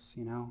molehills,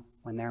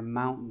 when they're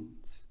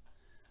mountains,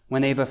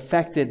 when they've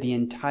affected the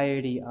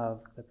entirety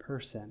of the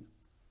person,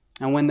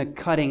 and when the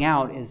cutting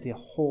out is the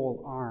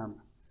whole arm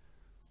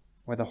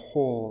or the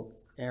whole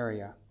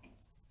area.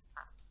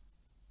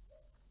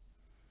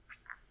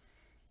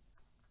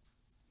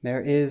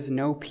 There is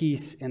no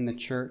peace in the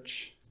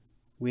church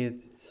with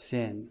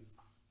sin.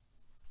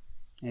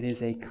 It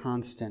is a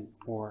constant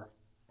war.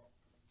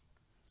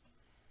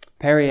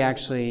 Perry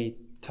actually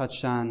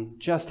touched on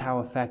just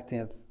how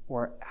effective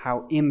or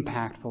how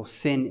impactful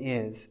sin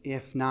is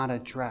if not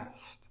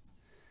addressed.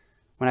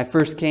 When I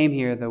first came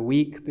here, the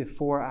week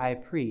before I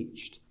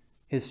preached,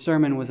 his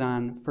sermon was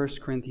on 1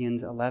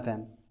 Corinthians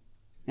 11.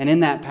 And in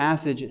that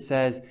passage it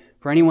says,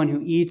 for anyone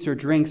who eats or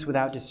drinks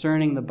without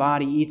discerning the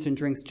body eats and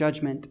drinks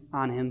judgment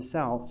on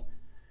himself.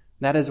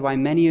 That is why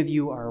many of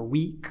you are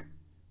weak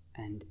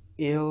and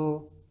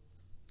ill,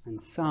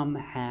 and some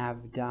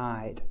have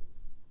died.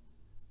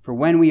 For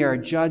when we are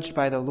judged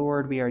by the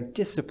Lord, we are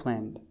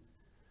disciplined,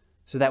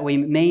 so that we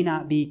may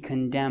not be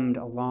condemned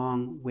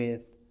along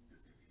with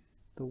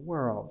the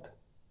world.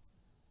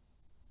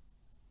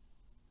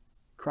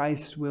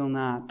 Christ will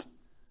not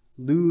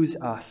lose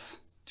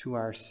us to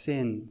our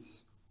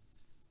sins.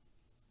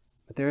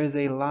 But there is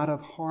a lot of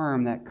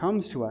harm that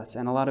comes to us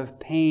and a lot of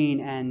pain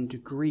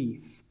and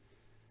grief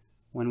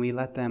when we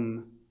let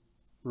them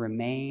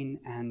remain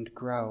and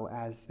grow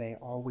as they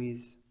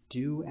always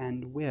do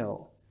and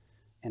will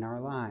in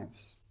our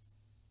lives.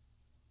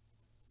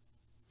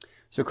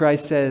 So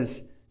Christ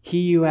says,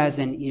 "He who has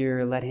an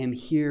ear, let him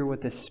hear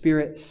what the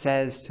Spirit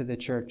says to the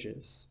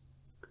churches.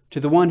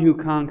 To the one who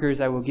conquers,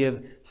 I will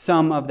give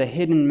some of the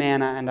hidden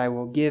manna, and I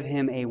will give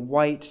him a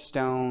white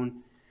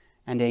stone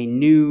and a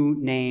new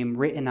name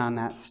written on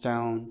that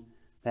stone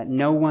that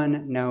no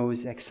one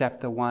knows except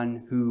the one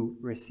who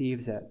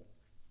receives it."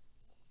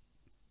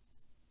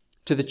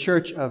 To the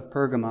church of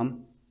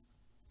Pergamum,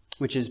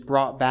 which is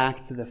brought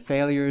back to the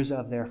failures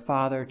of their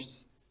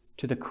fathers,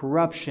 to the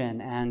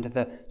corruption and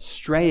the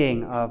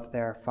straying of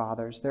their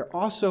fathers, they're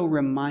also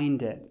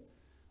reminded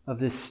of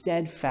the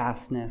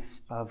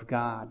steadfastness of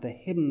God, the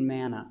hidden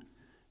manna,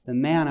 the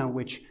manna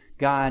which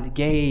God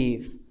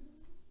gave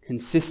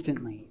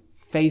consistently,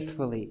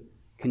 faithfully,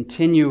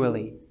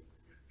 continually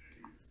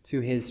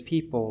to his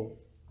people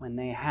when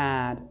they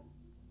had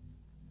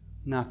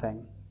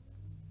nothing.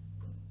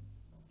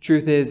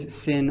 Truth is,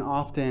 sin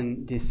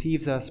often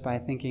deceives us by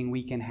thinking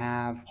we can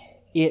have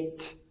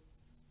it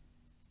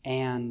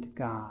and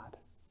God.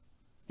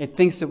 It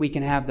thinks that we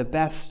can have the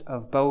best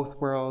of both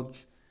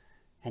worlds,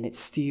 and it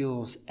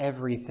steals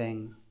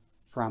everything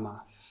from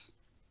us.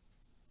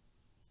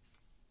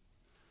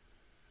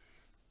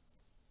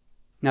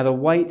 Now, the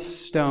white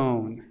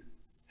stone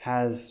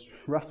has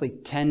roughly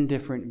 10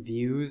 different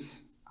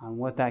views on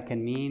what that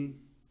can mean.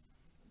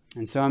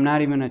 And so I'm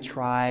not even going to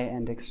try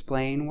and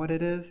explain what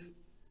it is.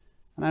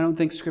 And I don't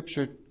think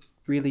Scripture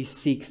really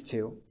seeks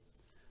to.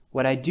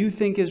 What I do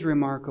think is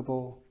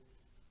remarkable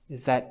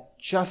is that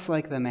just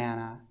like the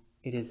manna,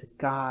 it is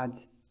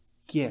God's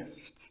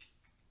gift.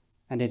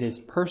 And it is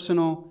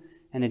personal,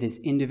 and it is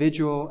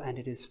individual, and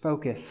it is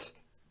focused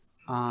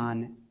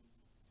on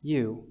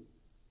you.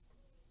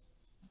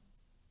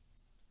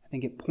 I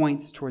think it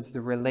points towards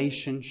the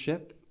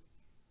relationship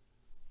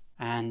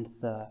and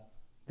the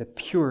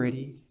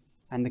purity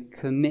and the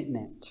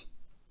commitment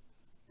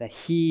that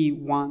he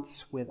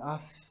wants with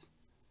us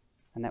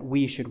and that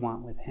we should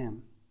want with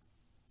him.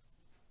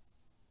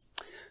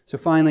 So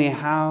finally,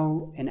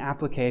 how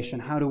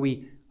do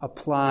we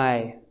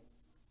apply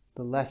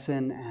the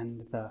lesson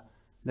and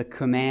the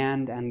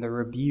command and the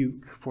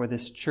rebuke for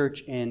this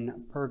church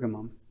in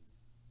Pergamum?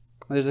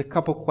 Well, there's a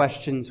couple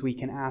questions we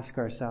can ask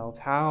ourselves.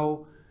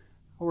 How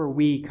are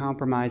we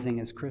compromising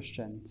as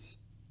Christians?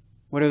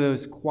 What are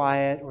those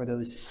quiet or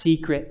those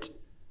secret,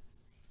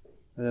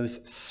 or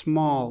those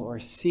small or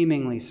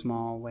seemingly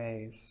small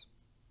ways?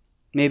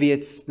 Maybe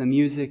it's the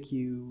music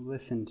you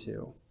listen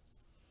to,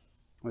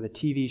 or the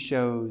TV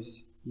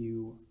shows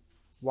you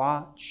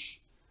watch.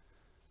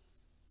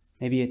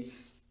 Maybe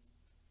it's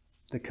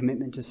the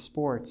commitment to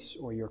sports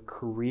or your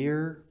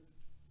career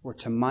or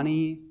to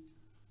money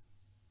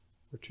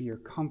or to your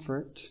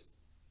comfort.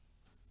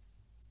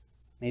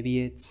 Maybe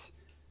it's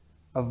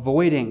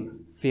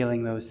avoiding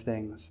feeling those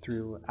things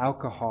through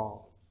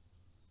alcohol,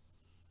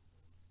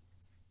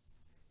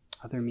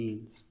 other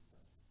means.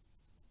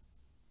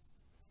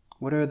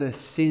 What are the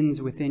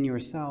sins within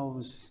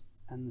yourselves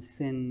and the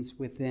sins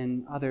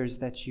within others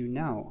that you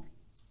know?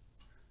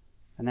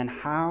 And then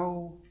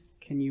how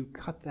can you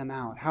cut them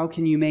out? How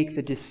can you make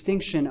the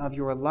distinction of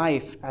your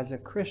life as a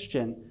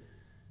Christian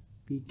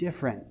be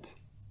different?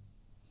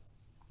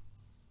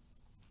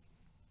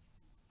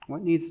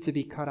 What needs to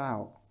be cut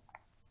out?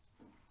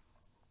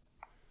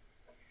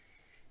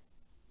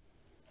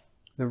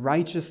 The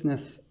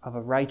righteousness of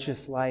a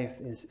righteous life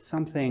is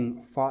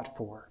something fought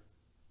for.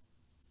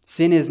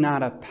 Sin is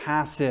not a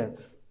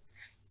passive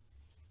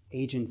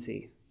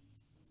agency.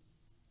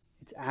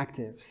 It's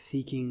active,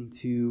 seeking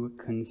to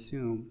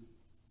consume,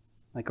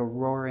 like a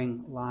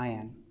roaring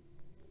lion.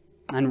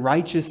 And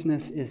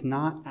righteousness is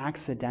not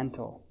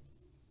accidental.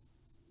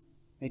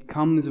 It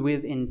comes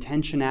with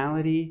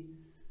intentionality,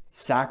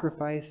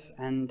 sacrifice,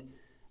 and,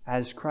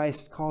 as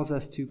Christ calls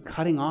us to,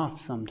 cutting off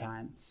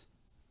sometimes.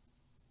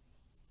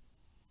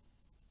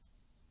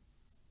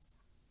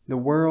 The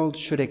world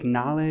should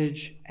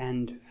acknowledge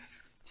and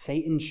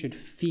Satan should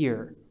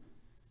fear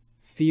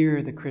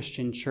the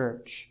Christian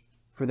church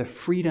for the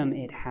freedom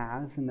it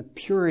has and the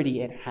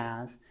purity it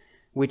has,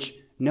 which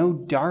no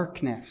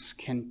darkness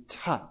can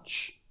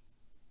touch,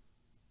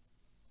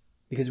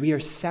 because we are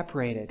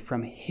separated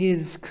from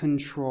his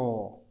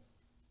control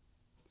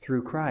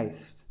through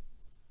Christ,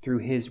 through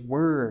his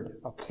word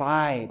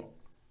applied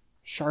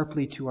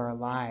sharply to our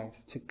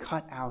lives to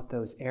cut out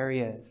those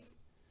areas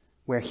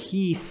where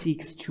he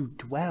seeks to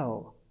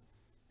dwell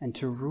and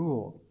to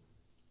rule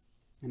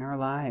in our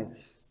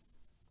lives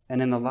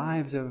and in the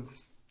lives of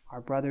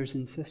our brothers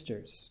and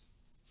sisters.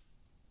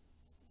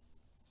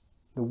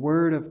 The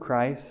word of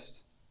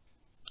Christ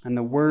and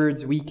the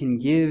words we can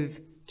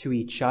give to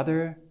each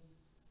other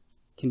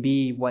can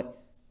be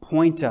what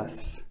point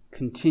us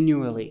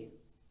continually,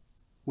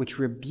 which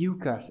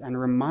rebuke us and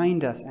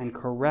remind us and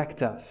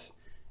correct us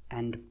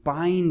and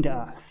bind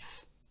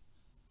us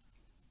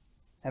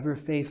ever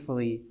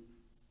faithfully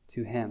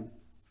to him,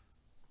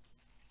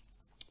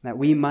 that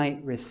we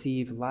might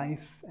receive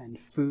life and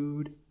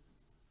food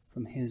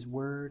from his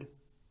word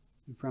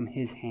and from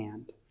his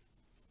hand.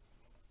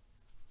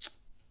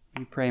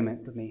 You pray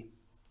with me.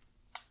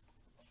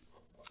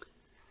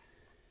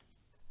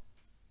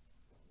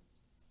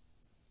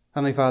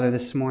 Heavenly Father,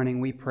 this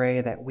morning we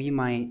pray that we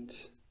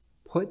might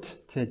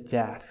put to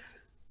death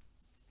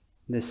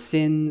the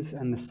sins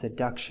and the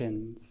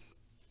seductions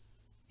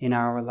in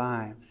our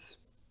lives.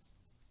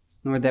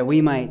 Lord, that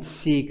we might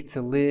seek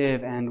to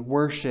live and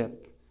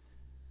worship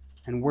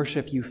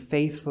you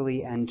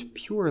faithfully and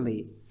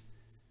purely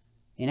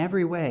in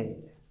every way,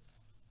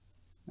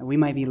 that we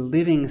might be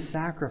living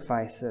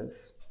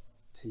sacrifices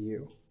to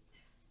you.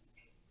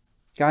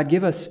 God,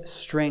 give us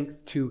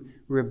strength to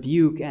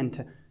rebuke and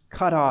to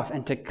cut off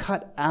and to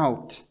cut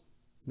out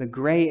the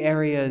gray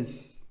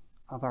areas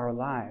of our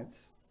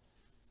lives,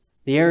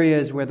 the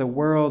areas where the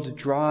world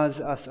draws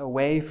us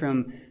away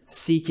from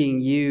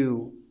seeking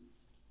you,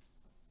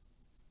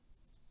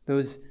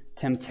 those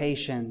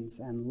temptations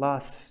and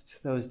lust,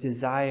 those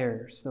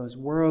desires, those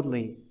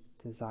worldly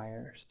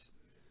desires,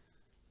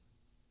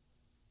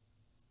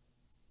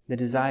 the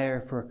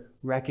desire for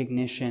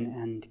recognition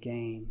and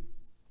gain.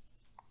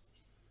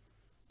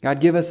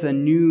 God, give us a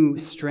new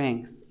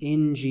strength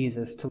in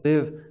Jesus to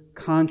live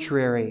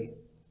contrary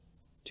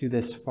to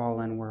this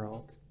fallen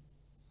world,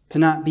 to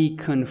not be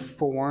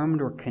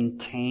conformed or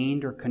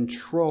contained or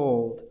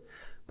controlled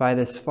by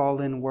this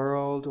fallen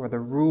world or the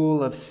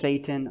rule of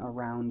Satan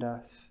around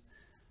us,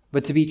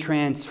 but to be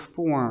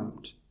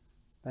transformed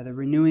by the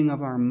renewing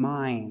of our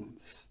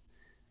minds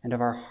and of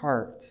our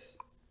hearts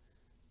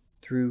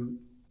through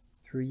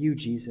you,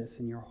 Jesus,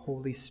 and your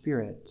Holy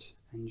Spirit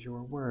and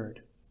your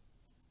word.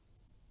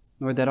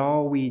 Lord, that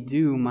all we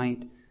do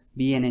might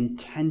be an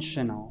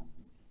intentional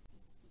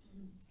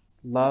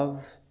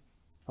love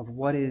of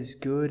what is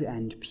good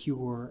and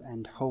pure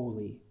and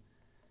holy,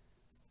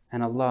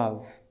 and a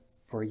love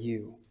for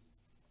you.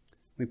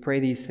 We pray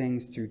these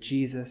things through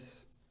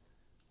Jesus,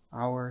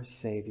 our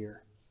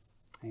Savior.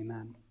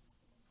 Amen.